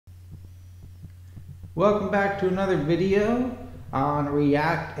Welcome back to another video on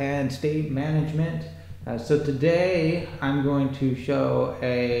React and state management. So today I'm going to show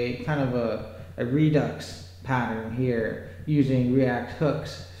a kind of a Redux pattern here using React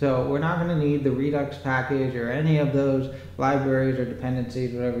hooks. So we're not going to need the Redux package or any of those libraries or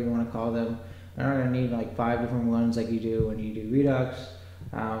dependencies, whatever you want to call them. We're not going to need like 5 different ones like you do when you do Redux.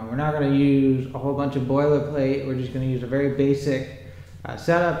 We're not going to use a whole bunch of boilerplate. We're just going to use a very basic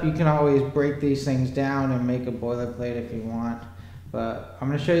setup. You can always break these things down and make a boilerplate if you want, but I'm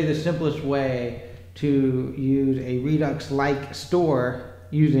going to show you the simplest way to use a Redux-like store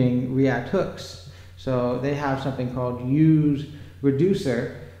using React hooks. So they have something called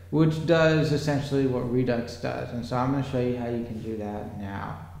useReduce, which does essentially what Redux does, and so I'm going to show you how you can do that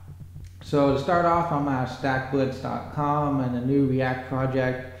now. So to start off, I'm at stackblitz.com and a new React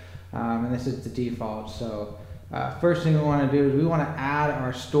project, and this is the default. So first thing we want to do is we want to add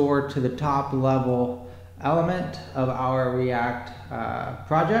our store to the top level element of our React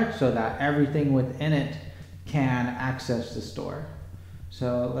project so that everything within it can access the store.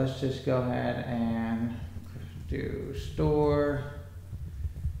 So let's just go ahead and do store,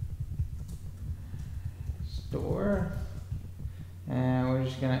 and we're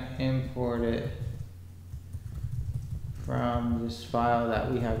just going to import it from this file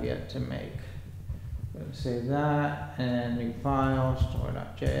that we have yet to make. Save that, and new file,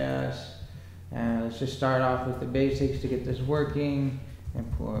 store.js, and let's just start off with the basics to get this working.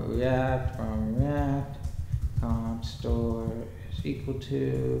 Import React from React, const store is equal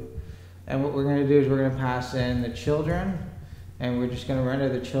to, and what we're going to do is we're going to pass in the children, and we're just going to render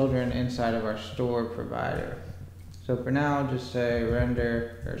the children inside of our store provider. So for now, just say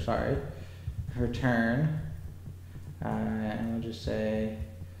return, and we'll just say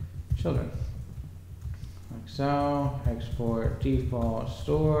children. Like so, export default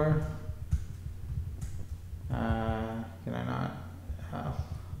store. Can I not?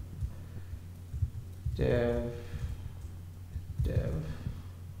 Div. There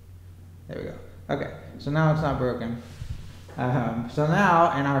we go. Okay, so now it's not broken. So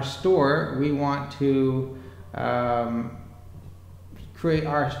now in our store, we want to create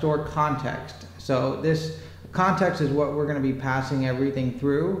our store context. So this context is what we're going to be passing everything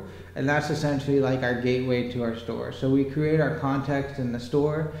through, and that's essentially like our gateway to our store. So we create our context in the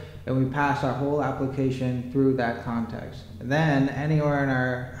store, and we pass our whole application through that context. And then anywhere in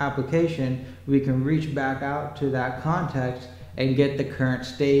our application, we can reach back out to that context and get the current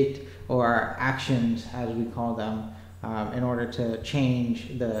state, or our actions as we call them, in order to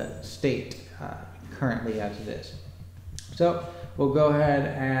change the state currently as it is. So we'll go ahead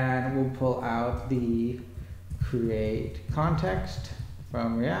and we'll pull out the create context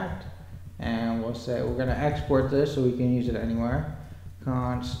from React, and we'll say we're going to export this so we can use it anywhere.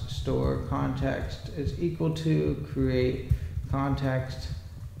 Const store context is equal to create context,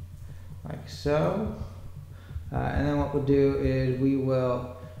 like so. And then what we'll do is we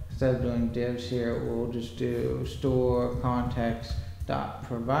will, instead of doing divs here, we'll just do store context dot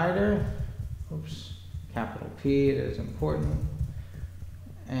provider. Oops, capital P, it is important.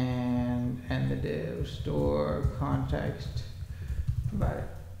 And the div store context provider.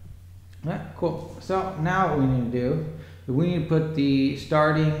 All right, cool. So now what we need to do is we need to put the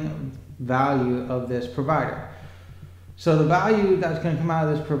starting value of this provider. So the value that's going to come out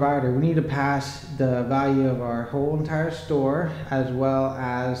of this provider, we need to pass the value of our whole entire store, as well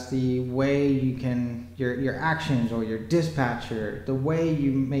as the way you can, your actions or your dispatcher, the way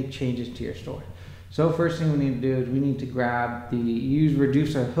you make changes to your store. So first thing we need to do is we need to grab the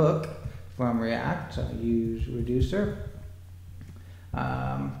useReduce hook from React, so useReduce.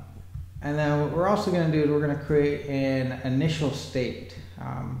 And then what we're also going to do is we're going to create an initial state.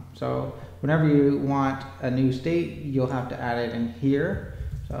 So whenever you want a new state, you'll have to add it in here.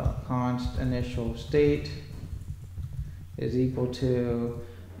 So const initial state is equal to,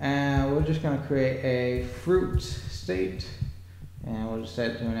 and we're just going to create a fruit state, and we'll just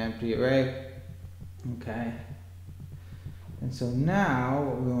set it to an empty array. Okay, and so now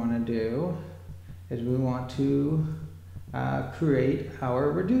what we want to do is we want to create our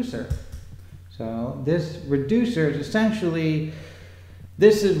reducer. So this reducer is essentially,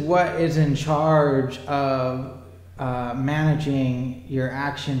 this is what is in charge of managing your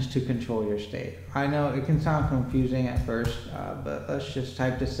actions to control your state. I know it can sound confusing at first, but let's just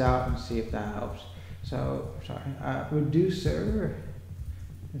type this out and see if that helps. So, reducer.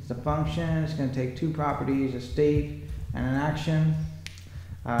 It's a function. It's going to take two properties, a state and an action.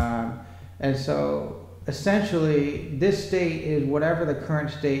 And so essentially this state is whatever the current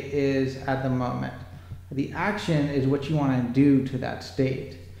state is at the moment. The action is what you want to do to that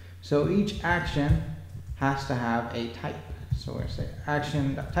state. So each action has to have a type. So we're going to say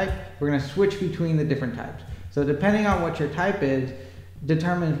action.type. We're going to switch between the different types. So depending on what your type is,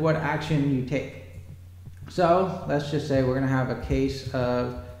 determines what action you take. So let's just say we're going to have a case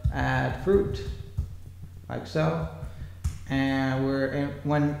of add fruit, like so. And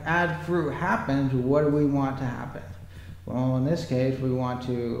when add fruit happens, what do we want to happen? Well, in this case, we want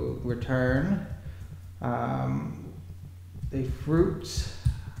to return the fruits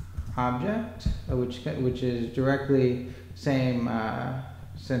object, which is directly same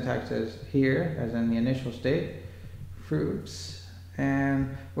syntax as here, as in the initial state, fruits.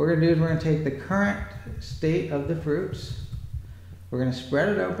 And what we're going to do is we're going to take the current state of the fruits, we're going to spread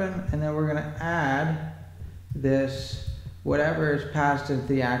it open, and then we're going to add this whatever is passed into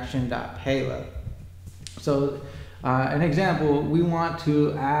the action.payload. So an example, we want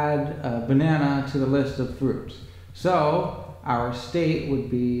to add a banana to the list of fruits. So our state would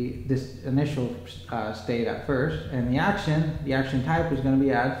be this initial state at first, and the action type is going to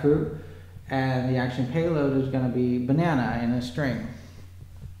be add fruit, and the action payload is going to be banana in a string.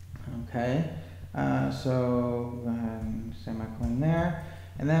 Okay, so go ahead and semicolon there,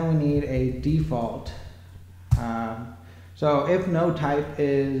 and then we need a default. So if no type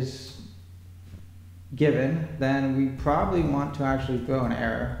is given, then we probably want to actually throw an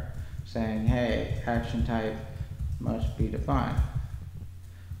error saying, hey, action type must be defined.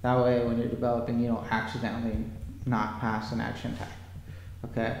 That way, when you're developing, you don't accidentally not pass an action type.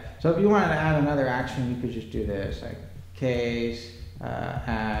 Okay, so if you wanted to add another action, you could just do this, like case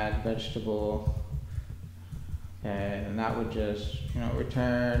add vegetable. Okay, and that would just,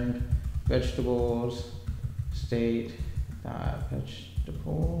 return vegetables state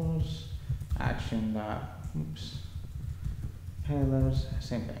vegetables action payloads,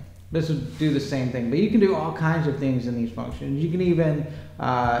 same thing. This would do the same thing, but you can do all kinds of things in these functions. You can even,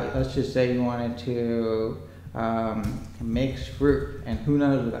 let's just say you wanted to mix fruit, and who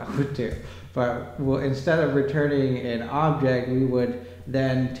knows what that would do. But instead of returning an object, we would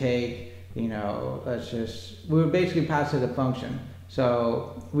then take, we would basically pass it a function.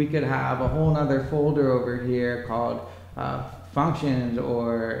 So we could have a whole nother folder over here called functions,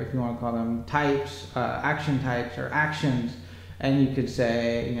 or if you want to call them types, action types or actions. And you could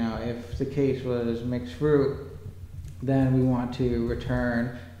say, if the case was mixed fruit, then we want to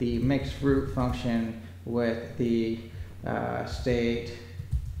return the mixed fruit function with the state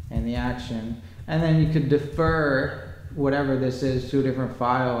and the action. And then you could defer whatever this is to a different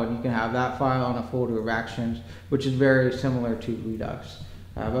file, and you can have that file in a folder of actions, which is very similar to Redux.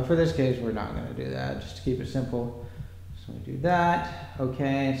 But for this case, we're not going to do that, just to keep it simple. So we do that.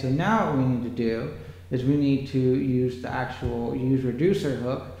 Okay, so now what we need to do is we need to use the actual useReducer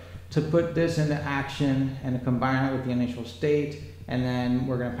hook to put this into action and to combine it with the initial state, and then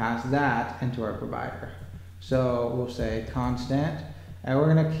we're going to pass that into our provider. So we'll say constant, and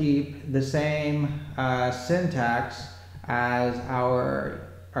we're going to keep the same syntax as our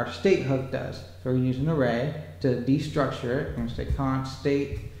state hook does. So we're going to use an array to destructure it. We're going to say const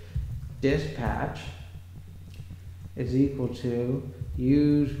state dispatch is equal to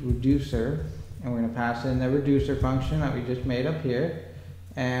useReducer, and we're going to pass in the reducer function that we just made up here,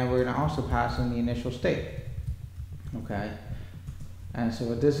 and we're going to also pass in the initial state. Okay, and so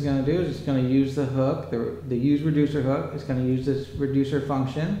what this is going to do is it's going to use the hook, the useReducer hook. It's going to use this reducer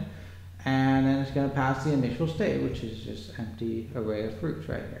function, and then it's going to pass the initial state, which is just empty array of fruits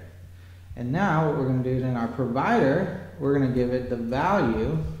right here. And now what we're going to do is in our provider, we're going to give it the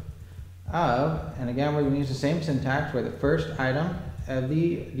value of, and again we're going to use the same syntax where the first item of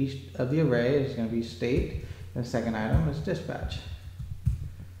the array is going to be state, and the second item is dispatch,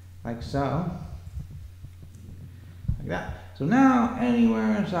 like so, like that. So now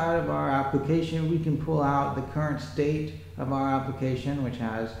anywhere inside of our application, we can pull out the current state of our application, which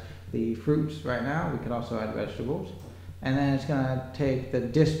has the fruits right now. We could also add vegetables, and then it's going to take the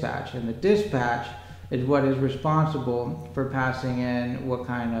dispatch, and the dispatch is what is responsible for passing in what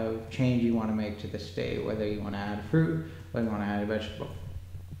kind of change you want to make to the state, whether you want to add fruit, whether you want to add a vegetable.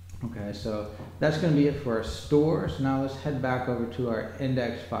 Okay, so that's going to be it for our store. So now let's head back over to our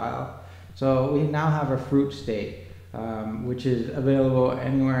index file. So we now have our fruit state, which is available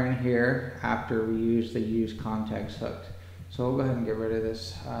anywhere in here after we use the use context hook. So we'll go ahead and get rid of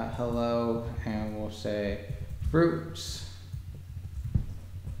this hello, and we'll say fruits.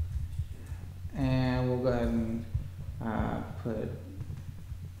 And we'll go ahead and put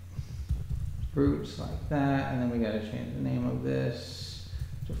fruits like that, and then we got to change the name of this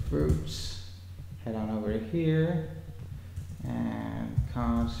to fruits. Head on over to here, and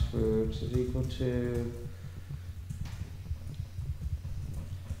const fruits is equal to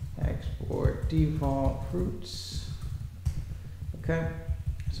export default fruits. Okay,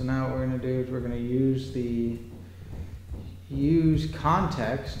 so now what we're going to do is we're going to use the use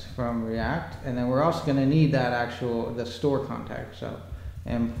context from React, and then we're also going to need that the store context. So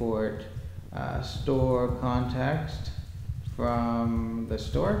import store context from the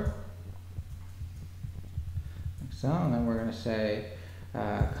store. Like so, and then we're going to say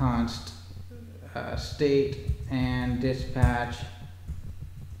const state and dispatch.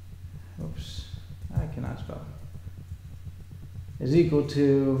 Oops, I cannot spell. Is equal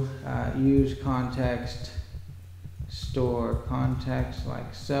to use context store context,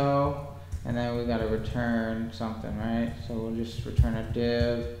 like so, and then we got to return something, right? So we'll just return a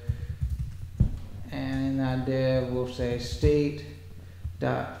div, and in that div we'll say state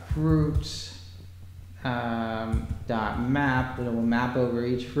dot fruits dot map, and it will map over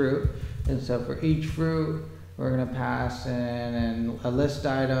each fruit. And so for each fruit we're going to pass in a list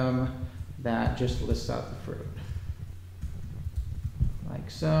item that just lists out the fruit,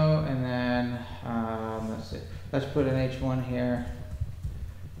 like so. And then let's see, let's put an H1 here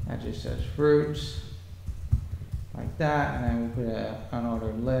that just says fruits, like that, and then we put an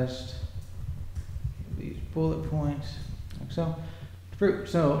unordered list, these bullet points, like so. Fruit.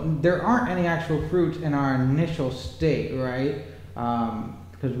 So there aren't any actual fruits in our initial state, right?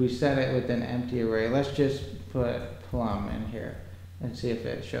 Because we set it with an empty array. Let's just put plum in here and see if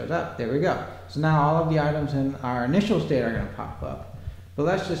it shows up. There we go. So now all of the items in our initial state are going to pop up. But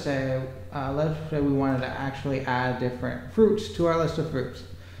let's just say, we wanted to actually add different fruits to our list of fruits.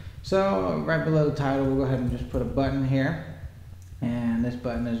 So right below the title, we'll go ahead and just put a button here. And this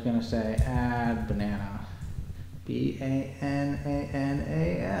button is going to say add banana. B-A-N-A-N-A-S.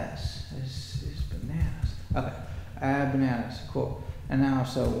 This is bananas. Okay, add bananas. Cool. And now,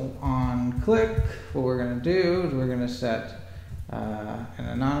 so on click, what we're going to do is we're going to set an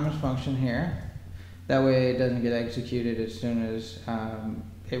anonymous function here. That way it doesn't get executed as soon as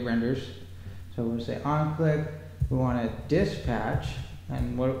it renders. So we'll say on click, we want to dispatch.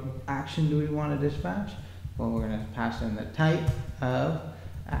 And what action do we want to dispatch? Well, we're going to pass in the type of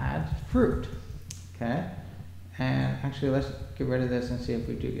add fruit. Okay. And actually, let's get rid of this and see if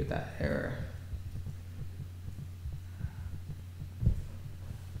we do get that error.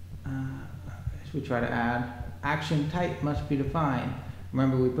 So we try to add action type must be defined.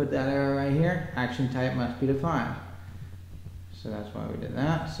 Remember, we put that error right here. Action type must be defined. So that's why we did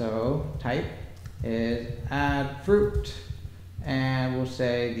that. So type is add fruit, and we'll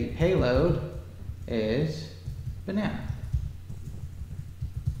say the payload is banana.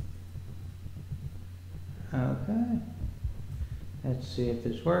 Okay, let's see if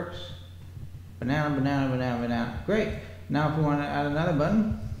this works. Banana, banana, banana, banana. Great. Now if we want to add another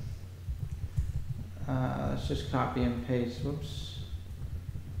button, let's just copy and paste, whoops,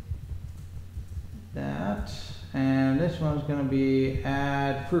 that. And this one's going to be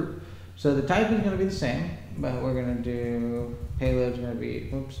add fruit. So the type is going to be the same, but we're going to do, payload's going to be,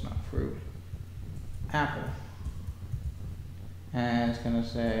 whoops, not fruit, apple. And it's going to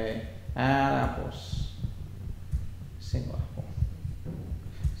say add apples. Single apple.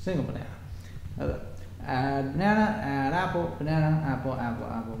 Single banana. Okay. Add banana, add apple, banana, apple, apple,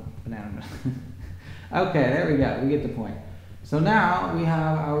 apple, banana. Okay, there we go. We get the point. So now we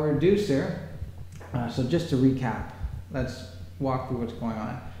have our reducer. So just to recap, let's walk through what's going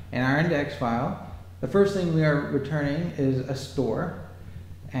on. In our index file, the first thing we are returning is a store.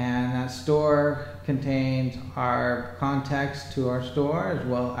 And that store contains our context to our store, as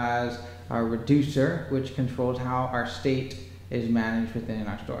well as our reducer, which controls how our state is managed within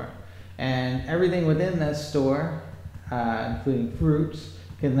our store. And everything within this store, including fruits,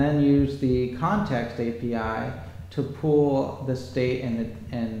 can then use the context API to pull the state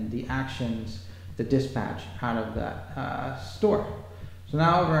and the actions, the dispatch out of that store. So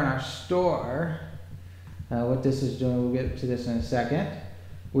now over in our store, what this is doing, we'll get to this in a second.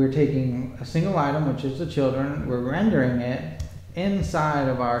 We're taking a single item, which is the children, we're rendering it inside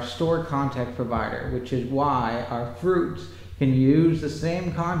of our store context provider, which is why our fruits can use the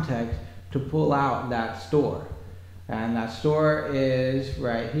same context to pull out that store. And that store is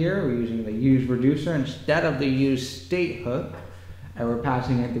right here. We're using the useReducer instead of the useState hook. And we're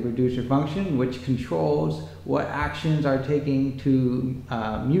passing it the reducer function, which controls what actions are taking to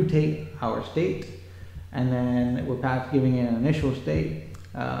mutate our state. And then we're giving it an initial state,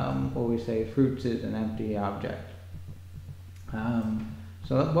 where we say fruits is an empty object.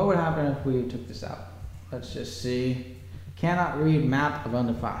 So what would happen if we took this out? Let's just see. Cannot read map of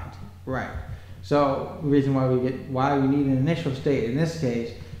undefined. Right. So the reason why we need an initial state in this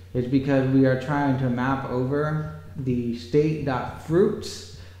case is because we are trying to map over the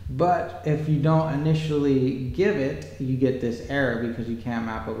state.fruits But if you don't initially give it, you get this error because you can't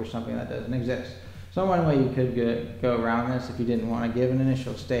map over something that doesn't exist. So one way you could go around this if you didn't want to give an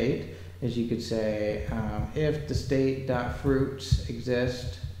initial state is you could say if the state.fruits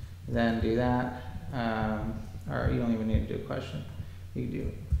exist, then do that. Or you don't even need to do a question. You can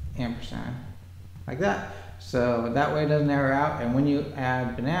do ampersand like that. So that way it doesn't error out. And when you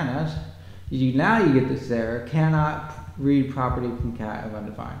add bananas, now you get this error, cannot read property concat of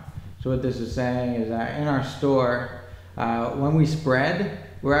undefined. So what this is saying is that in our store, when we spread,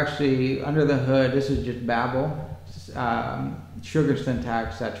 we're actually under the hood. This is just Babel, sugar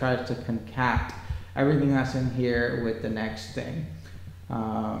syntax that tries to concat everything that's in here with the next thing.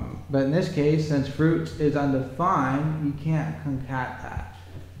 But in this case, since fruits is undefined, you can't concat that.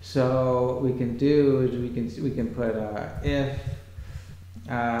 So what we can do is we can put if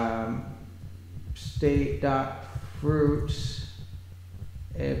state.fruits,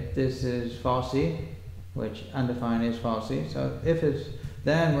 if this is falsy, which undefined is falsy. So if it's,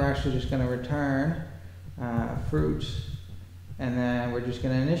 then we're actually just going to return fruits, and then we're just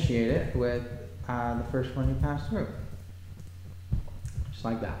going to initiate it with the first one you pass through. Just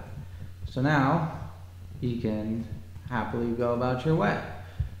like that. So now you can happily go about your way.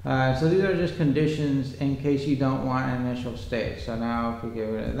 So these are just conditions in case you don't want an initial state. So now if we get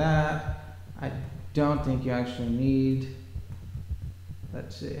rid of that, I don't think you actually need,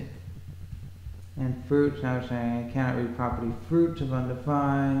 let's see. And fruits, now we're saying I cannot read property fruits of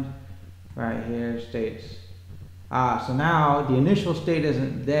undefined. Right here, states. So now the initial state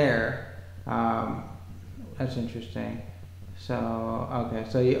isn't there. That's interesting. So, okay,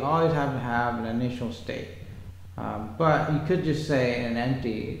 so you always have to have an initial state. But you could just say an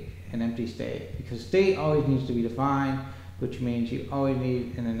empty state, because state always needs to be defined, which means you always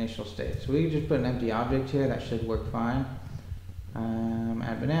need an initial state. So we can just put an empty object here, that should work fine.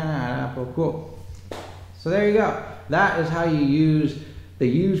 Add banana, add apple, cool. So there you go. That is how you use the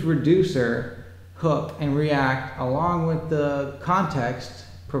useReducer hook in React along with the context,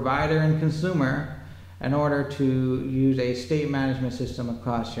 provider and consumer, in order to use a state management system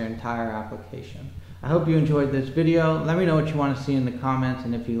across your entire application. I hope you enjoyed this video. Let me know what you want to see in the comments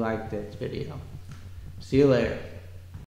and if you liked this video. See you later.